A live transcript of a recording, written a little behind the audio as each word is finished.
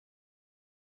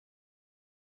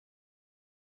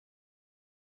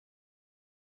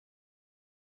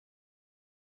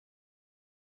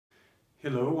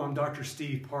Hello, I'm Dr.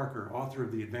 Steve Parker, author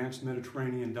of the Advanced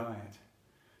Mediterranean Diet.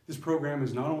 This program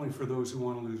is not only for those who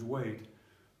want to lose weight,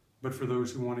 but for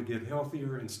those who want to get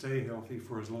healthier and stay healthy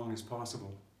for as long as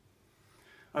possible.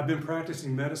 I've been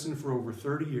practicing medicine for over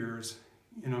 30 years,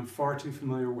 and I'm far too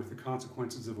familiar with the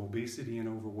consequences of obesity and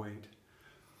overweight.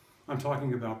 I'm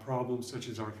talking about problems such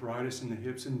as arthritis in the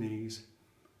hips and knees,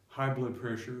 high blood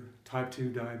pressure, type 2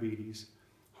 diabetes,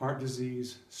 heart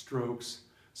disease, strokes,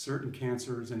 certain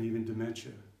cancers, and even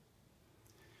dementia.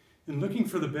 In looking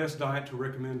for the best diet to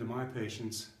recommend to my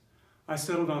patients, I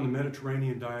settled on the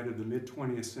Mediterranean diet of the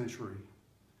mid-20th century.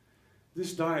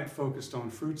 This diet focused on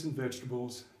fruits and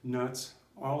vegetables, nuts,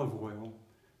 olive oil,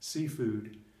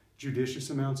 seafood, judicious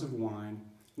amounts of wine,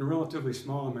 and relatively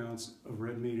small amounts of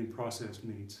red meat and processed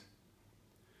meats.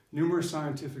 Numerous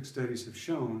scientific studies have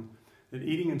shown that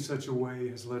eating in such a way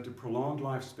has led to prolonged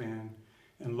lifespan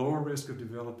and lower risk of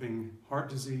developing heart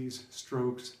disease,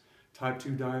 strokes, type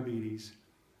 2 diabetes,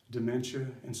 dementia,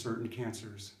 and certain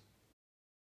cancers.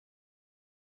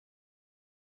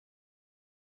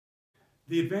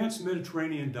 The Advanced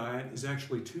Mediterranean Diet is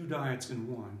actually two diets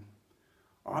in one.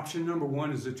 Option number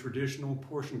one is a traditional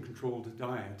portion-controlled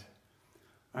diet.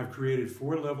 I've created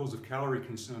 4 levels of calorie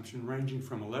consumption ranging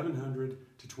from 1,100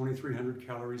 to 2,300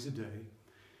 calories a day,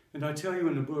 and I tell you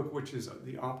in the book which is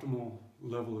the optimal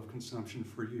level of consumption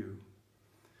for you.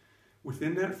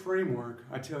 Within that framework,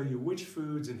 I tell you which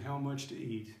foods and how much to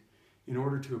eat in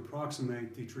order to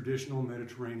approximate the traditional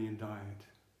Mediterranean diet.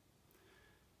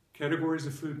 Categories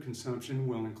of food consumption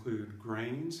will include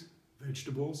grains,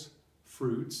 vegetables,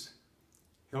 fruits,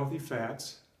 healthy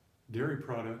fats, dairy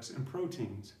products, and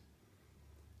proteins.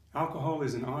 Alcohol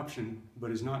is an option,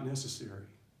 but is not necessary.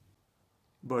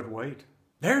 But wait,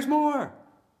 there's more!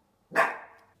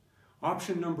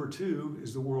 Option number 2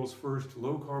 is the world's first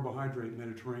low-carbohydrate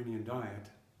Mediterranean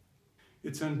diet.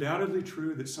 It's undoubtedly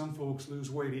true that some folks lose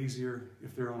weight easier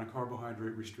if they're on a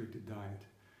carbohydrate-restricted diet.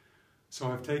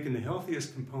 So I've taken the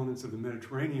healthiest components of the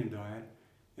Mediterranean diet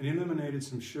and eliminated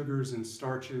some sugars and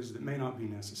starches that may not be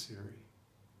necessary.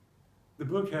 The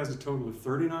book has a total of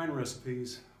 39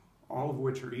 recipes, all of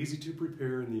which are easy to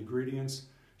prepare, and the ingredients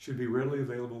should be readily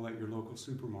available at your local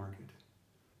supermarket.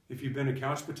 If you've been a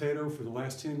couch potato for the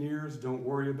last 10 years, don't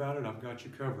worry about it, I've got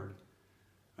you covered.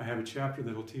 I have a chapter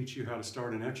that'll teach you how to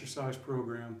start an exercise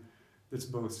program that's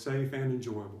both safe and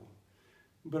enjoyable.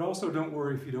 But also don't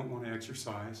worry if you don't want to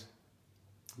exercise,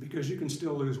 because you can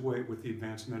still lose weight with the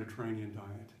Advanced Mediterranean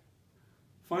Diet.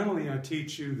 Finally, I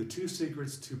teach you the 2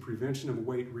 secrets to prevention of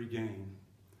weight regain.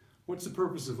 What's the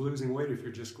purpose of losing weight if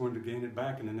you're just going to gain it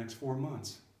back in the next 4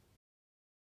 months?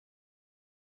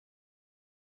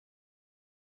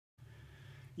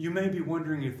 You may be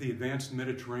wondering if the Advanced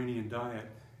Mediterranean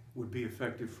Diet would be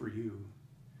effective for you.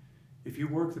 If you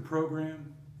work the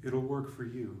program, it'll work for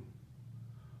you.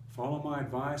 Follow my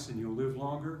advice and you'll live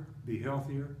longer, be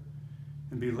healthier,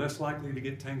 and be less likely to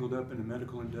get tangled up in the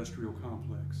medical industrial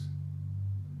complex.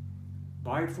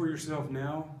 Buy it for yourself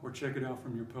now or check it out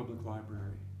from your public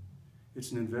library.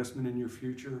 It's an investment in your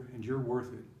future and you're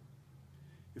worth it.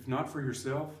 If not for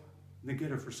yourself, then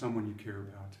get it for someone you care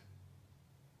about.